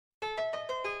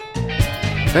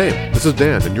Hey, this is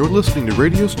Dan, and you're listening to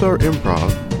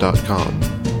RadiostarImprov.com.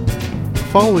 The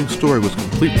following story was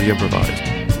completely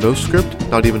improvised. No script,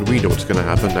 not even we know what's going to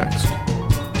happen next.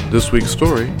 This week's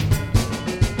story: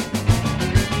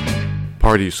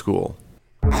 Party School.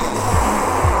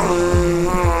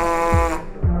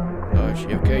 Oh,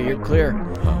 okay, you're clear.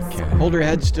 Okay. Hold her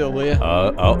head still, will you?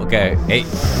 Okay. Hey,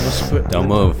 don't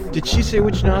move. Did she say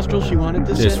which nostril she wanted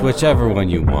this Just in? whichever one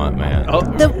you want, man. Oh,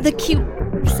 The cute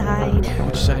side.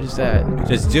 which side is that?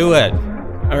 Just do it.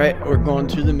 All right, we're going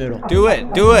through the middle. Do it.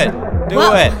 Well-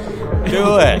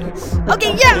 Do it.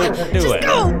 Okay, yeah. Do Just it.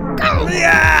 go.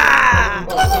 Yeah!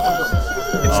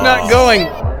 It's not going.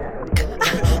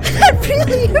 That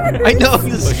really hurts. I know,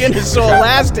 the skin is so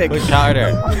elastic. Push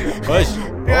harder. Push.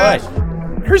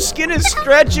 Her skin is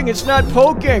stretching, it's not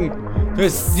poking.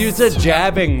 Just use a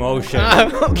jabbing motion.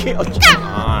 Okay, Come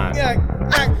on.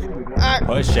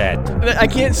 Push it. I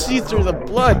can't see through the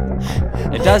blood.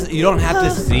 It does. You don't have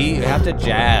to see. You have to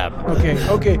jab. Okay.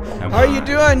 Come How are you on.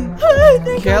 doing? I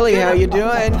think Kelly, I'm how you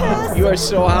doing? You are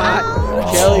so hot.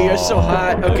 Kelly, you're so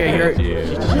hot. Okay, Look here. at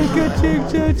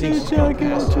you.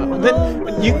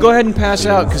 Then you go ahead and pass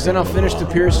out, because then I'll finish the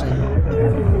piercing. Look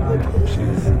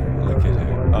at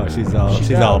her. Oh, she's all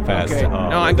out. passed. Okay. Oh,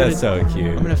 No, I'm that's gonna- so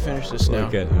cute. I'm gonna finish this now.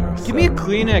 Look at her. Give me a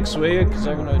Kleenex, will you? Because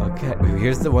I'm gonna. Okay,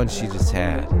 here's the one she just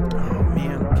had. Oh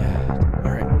man.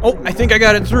 All right. Oh, I think I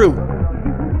got it through.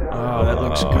 Oh, that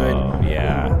looks good. Oh,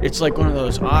 yeah. It's like one of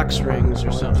those ox rings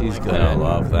or something. She's like gonna that.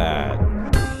 love that.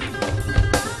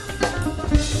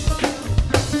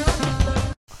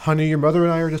 Honey, your mother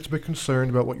and I are just a bit concerned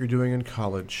about what you're doing in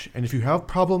college. And if you have a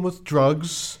problem with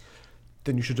drugs,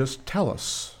 then you should just tell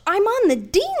us. I'm on the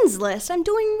dean's list. I'm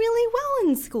doing really well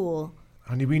in school.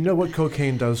 Honey, we know what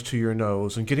cocaine does to your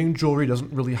nose, and getting jewelry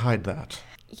doesn't really hide that.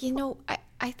 You know,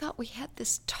 I thought we had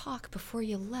this talk before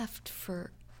you left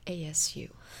for ASU.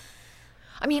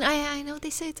 I mean, I know they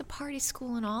say it's a party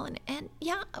school and all, and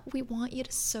yeah, we want you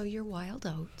to sow your wild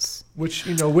oats. Which,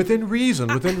 within reason,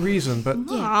 but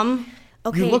Mom.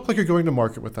 Okay. you look like you're going to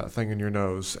market with that thing in your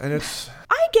nose, and it's...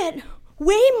 I get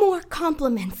way more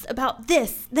compliments about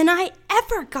this than I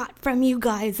ever got from you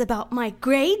guys about my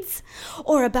grades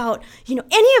or about,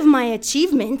 any of my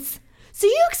achievements. So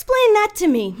you explain that to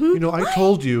me. I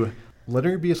told you letting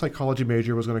her be a psychology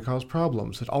major was going to cause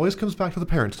problems. It always comes back to the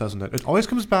parents, doesn't it? It always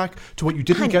comes back to what you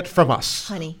didn't get from us.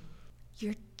 Honey,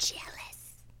 you're jealous.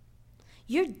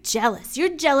 You're jealous.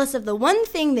 You're jealous of the one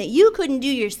thing that you couldn't do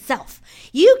yourself.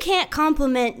 You can't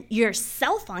compliment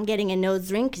yourself on getting a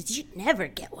nose ring because you'd never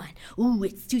get one. Ooh,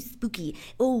 it's too spooky.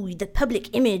 Ooh, the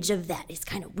public image of that is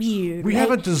kind of weird, We right?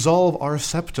 haven't dissolved our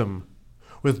septum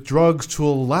with drugs to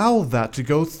allow that to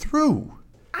go through.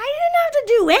 I didn't have to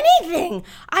do anything.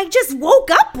 I just woke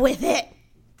up with it.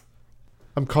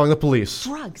 I'm calling the police.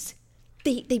 Drugs.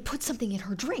 They put something in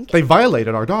her drink. They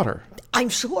violated our daughter. I'm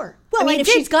sure. Well, I mean, I if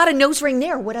did- she's got a nose ring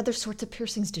there, what other sorts of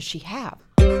piercings does she have?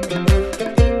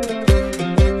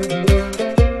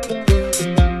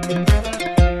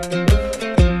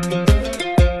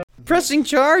 Pressing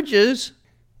charges.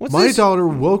 What's My this? daughter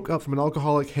woke up from an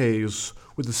alcoholic haze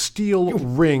with a steel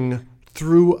ring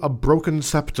through a broken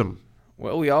septum.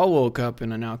 Well, we all woke up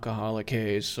in an alcoholic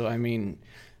haze, so I mean,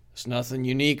 there's nothing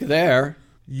unique there.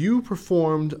 You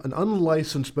performed an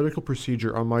unlicensed medical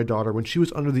procedure on my daughter when she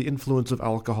was under the influence of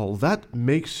alcohol. That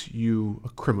makes you a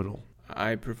criminal.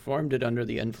 I performed it under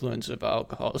the influence of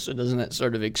alcohol, so doesn't that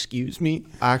sort of excuse me?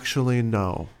 Actually,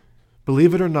 no.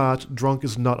 Believe it or not, drunk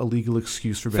is not a legal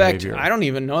excuse for In fact, behavior. I don't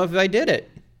even know if I did it.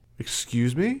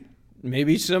 Excuse me?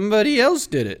 Maybe somebody else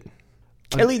did it.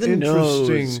 Kelly the Nose.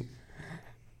 Interesting.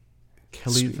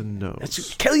 Kelly the Nose.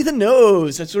 That's Kelly the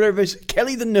Nose. That's what everybody's.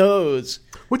 Kelly the Nose.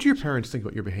 What do your parents think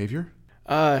about your behavior?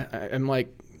 I'm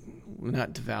like,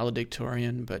 not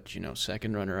valedictorian, but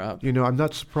second runner up. I'm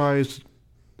not surprised.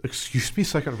 Excuse me,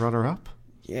 second runner-up?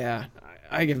 Yeah,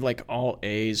 I give like all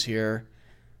A's here.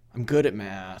 I'm good at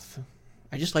math.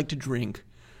 I just like to drink.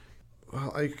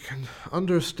 Well, I can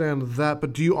understand that,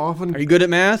 but do you often... Are you good at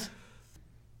math?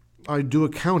 I do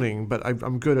accounting, but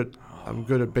I'm good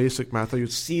at basic math. I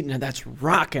use See, now that's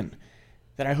rockin'.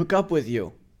 That I hook up with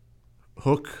you.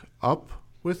 hook up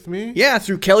with me? Yeah,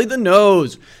 through Kelly the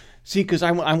Nose. See, because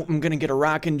I'm going to get a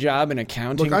rockin' job in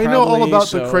accounting. Look, I know all probably, about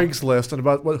so... the Craigslist and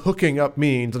about what hooking up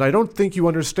means, and I don't think you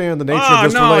understand the nature Oh, of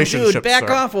this no, relationship, dude, back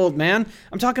sir. off, old man.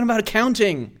 I'm talking about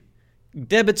accounting.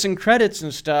 Debits and credits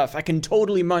and stuff. I can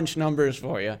totally munch numbers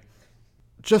for you.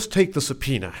 Just take the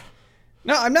subpoena.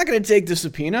 No, I'm not going to take the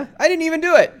subpoena. I didn't even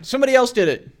do it. Somebody else did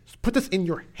it. Put this in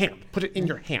your hand. Put it in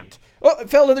your hand. Oh, it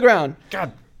fell to the ground.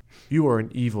 God, you are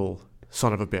an evil,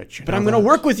 son of a bitch. But I'm going to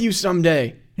work with you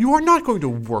someday. You are not going to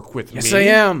work with me. Yes, I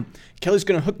am. Kelly's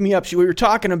going to hook me up. We were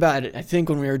talking about it, I think,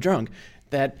 when we were drunk.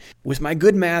 That with my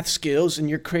good math skills and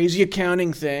your crazy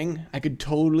accounting thing, I could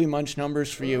totally munch numbers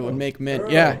for you and make mint.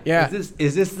 Yeah.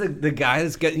 Is this the guy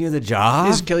that's getting you the job?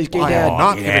 This is Kelly's gay I dad. am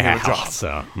not giving you a job.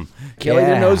 Awesome. Kelly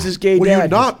knows his gay Will dad. you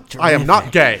not? I am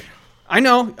not gay. I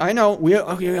know.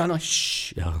 No,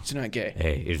 shh. Yeah. It's not gay.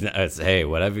 Hey,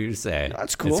 whatever you say.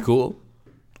 That's cool. It's cool.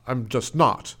 I'm just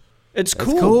not. It's That's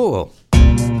cool. cool.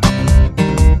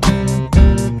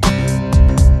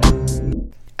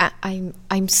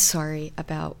 I'm sorry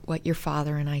about what your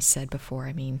father and I said before.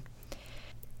 I mean,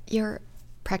 you're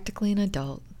practically an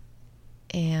adult,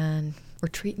 and we're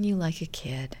treating you like a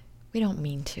kid. We don't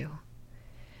mean to.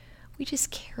 We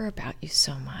just care about you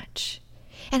so much.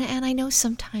 And I know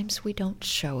sometimes we don't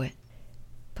show it,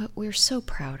 but we're so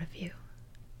proud of you.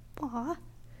 Aw,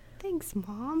 thanks,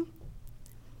 Mom.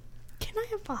 Can I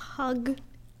have a hug?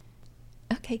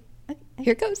 Okay,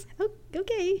 here goes. Oh,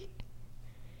 okay.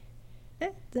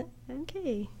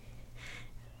 Okay.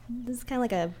 This is kind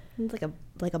of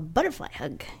like a butterfly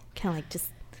hug, kind of like just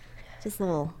a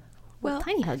little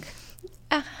tiny hug.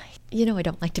 You know I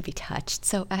don't like to be touched,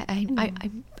 so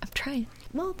I'm trying.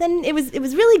 Well, then it was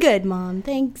really good, Mom.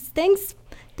 Thank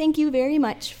you very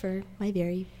much for my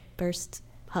very first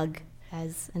hug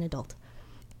as an adult.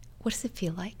 What does it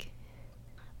feel like?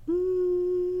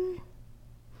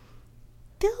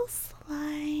 Feels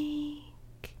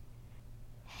like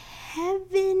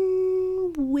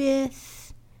heaven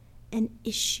with an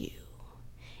issue.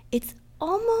 It's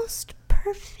almost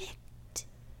perfect,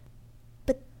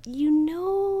 but you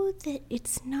know that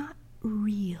it's not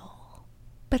real.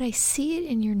 But I see it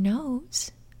in your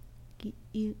nose.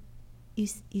 You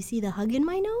see the hug in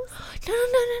my nose?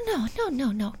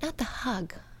 No, not the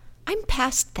hug. I'm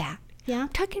past that. Yeah? I'm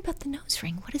talking about the nose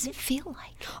ring. What does it feel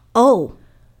like? Oh.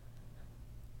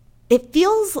 It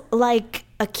feels like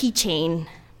a keychain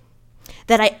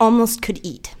that I almost could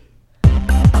eat.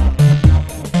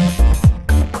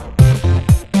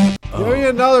 Give me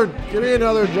another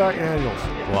Jack Daniels.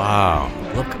 Wow.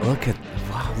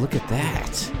 Look at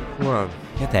that. What?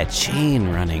 You got that chain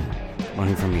running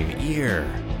from your ear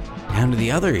down to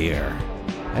the other ear.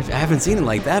 I haven't seen it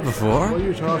like that before. What are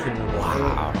you talking about?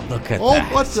 Wow, look at Oh,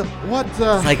 that. what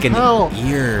the It's like hell? an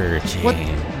ear chain. What?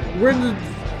 When did...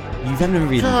 You've never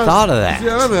even God thought of that.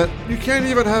 Damn it. You can't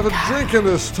even have a drink in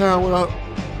this town without...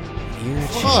 Ear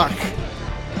chain. Fuck.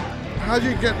 How'd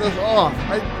you get this off?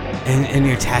 And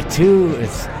your tattoo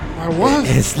is...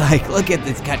 It's like, look at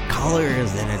it's got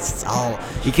colors and it's all...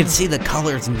 You can see the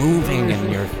colors moving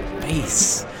in your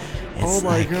face. Oh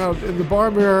my God, in the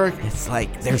barbaric... It's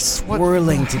like they're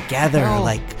swirling together hell?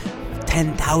 like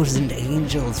 10,000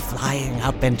 angels flying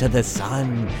up into the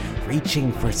sun,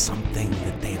 reaching for something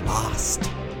that they lost.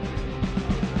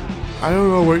 I don't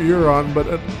know what you're on, but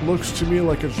it looks to me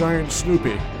like a giant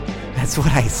Snoopy. That's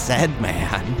what I said,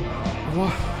 man.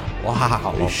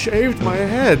 Wow. They shaved my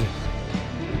head.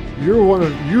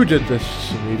 You did this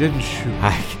to me, didn't you?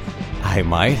 I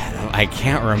might have. I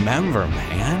can't remember,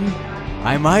 man.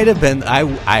 I might have been.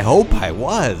 I hope I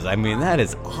was. I mean, that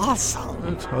is awesome.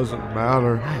 It doesn't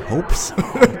matter. I hope so.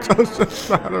 It doesn't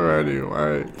matter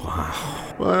anyway.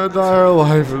 Wow. My entire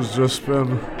life has just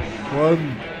been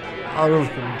one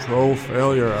out-of-control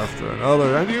failure after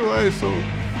another anyway, so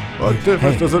what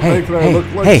difference does it make that I look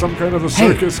like some kind of a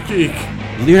circus geek?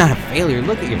 You're not a failure.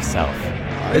 Look at yourself.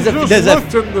 I just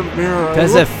looked in the mirror.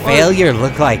 Does a failure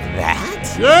look like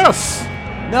that? Yes!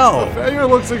 No. A failure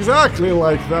looks exactly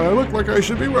like that. I look like I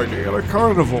should be working at a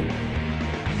carnival.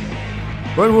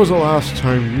 When was the last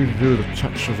time you knew the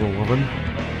touch of a woman?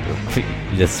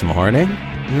 This morning?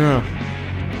 Yeah.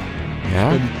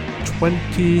 Yeah? It's been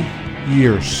 20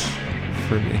 years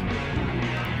for me.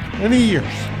 20 years.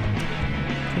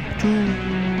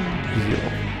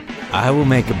 2-0. I will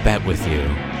make a bet with you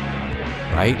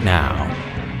right now,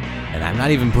 and I'm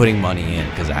not even putting money in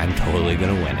because I'm totally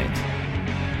going to win it,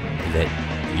 that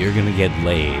you're going to get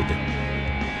laid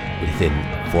within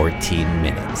 14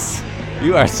 minutes.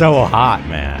 You are so hot,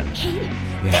 man. Hey,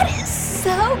 Yeah. that is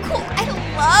so cool. I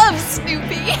love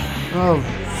Snoopy. Oh,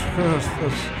 gosh,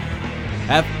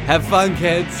 Have fun,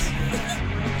 kids.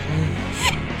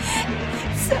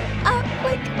 So,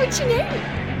 what's your name?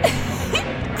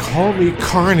 call me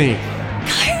Carney.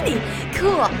 Carney.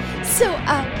 Cool. So,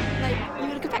 you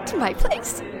want to go back to my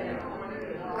place?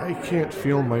 I can't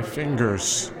feel my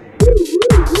fingers.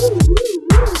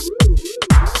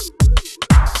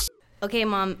 Okay,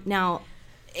 Mom, now,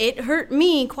 it hurt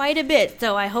me quite a bit,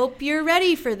 so I hope you're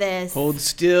ready for this. Hold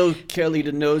still, Kelly.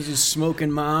 The nose is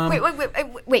smoking, Mom.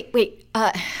 Wait.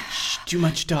 Too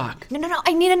much talk. No.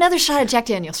 I need another shot of Jack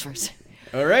Daniels first.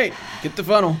 All right, get the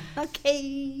funnel.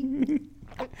 Okay.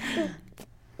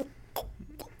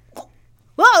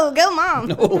 Whoa, go,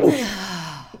 Mom.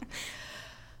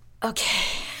 Okay.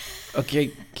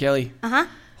 Okay, Kelly. Uh-huh.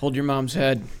 Hold your mom's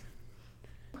head.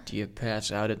 Do you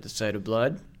pass out at the sight of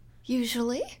blood?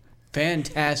 Usually.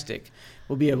 Fantastic.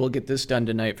 We'll be able to get this done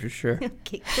tonight for sure.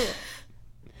 Okay, cool.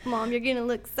 Mom, you're gonna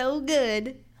look so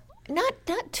good. Not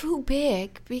too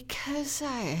big, because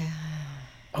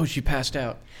Oh, she passed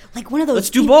out. Like one of those. Let's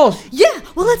do both. Yeah,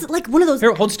 well, let's like one of those.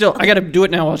 Here, hold still. I gotta do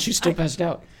it now while she's still passed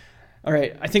out. All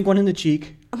right, I think one in the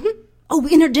cheek. Oh,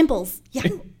 in her dimples. Yeah.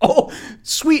 Oh,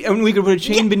 sweet. And we could put a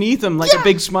chain beneath them, like a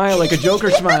big smile, like a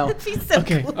Joker smile. That'd be so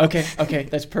cool. Okay.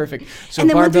 That's perfect. So And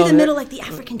then one through barbell the there. middle, like the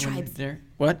African tribes. There.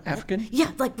 What? African?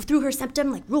 Yeah, like through her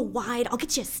septum, like real wide. I'll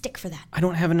get you a stick for that. I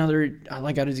don't have another. I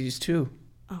like out of these two.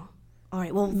 Oh, all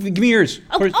right. Well, Give me yours.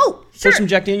 Oh, sure. Pour some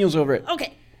Jack Daniels over it.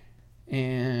 okay.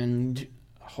 And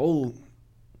oh,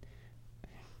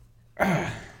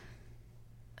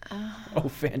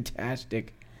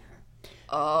 fantastic.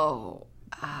 Oh,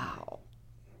 ow.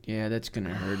 Yeah, that's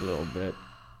gonna hurt a little bit.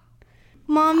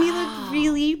 Mom, you look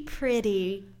really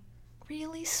pretty.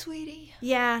 Really, sweetie?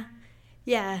 Yeah.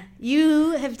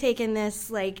 You have taken this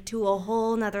like to a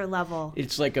whole nother level.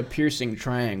 It's like a piercing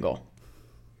triangle,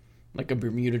 like a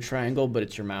Bermuda Triangle, but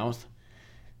it's your mouth.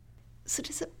 So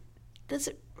does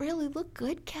it really look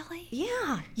good, Kelly?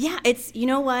 Yeah. It's, you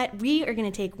know what? We are gonna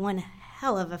take one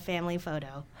hell of a family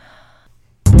photo.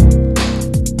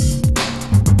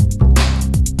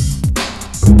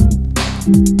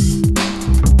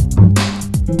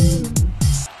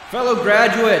 Fellow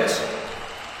graduates,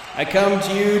 I come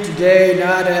to you today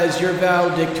not as your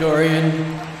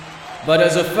valedictorian, but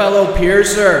as a fellow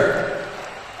piercer.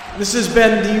 This has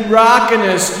been the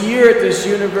rockinest year at this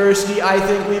university I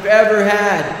think we've ever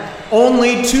had.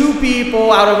 Only 2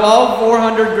 people out of all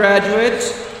 400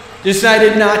 graduates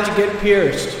decided not to get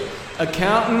pierced.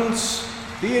 Accountants,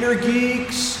 theater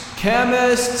geeks,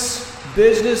 chemists,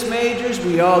 business majors,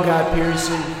 we all got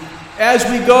piercing. As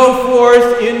we go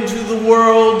forth into the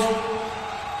world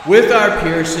with our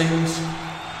piercings,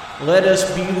 let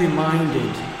us be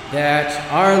reminded that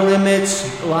our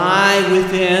limits lie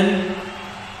within,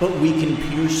 but we can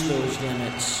pierce those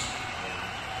limits.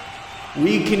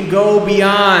 We can go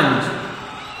beyond,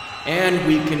 and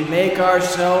we can make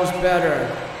ourselves better.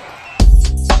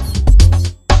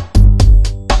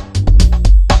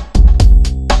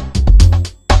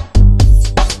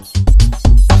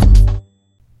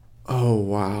 Oh,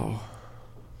 wow.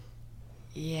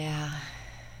 Yeah.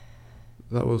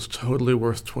 That was totally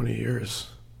worth 20 years.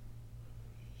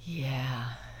 Yeah.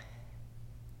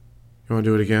 You want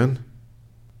to do it again?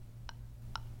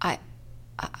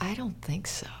 I don't think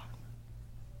so.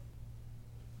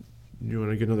 You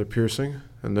want to get another piercing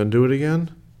and then do it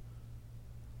again?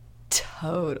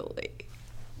 Totally.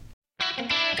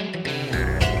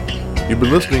 You've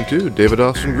been listening to David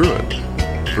Austin Gruen,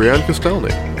 Brianne Costelny,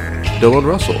 Dylan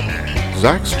Russell,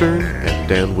 Zach Stern, and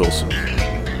Dan Wilson.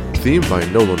 Theme by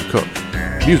Nolan Cook.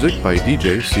 Music by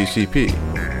DJ CCP.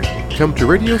 Come to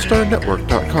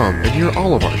RadiostarNetwork.com and hear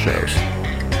all of our shows.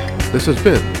 This has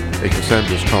been a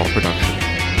Cassandra's Call production.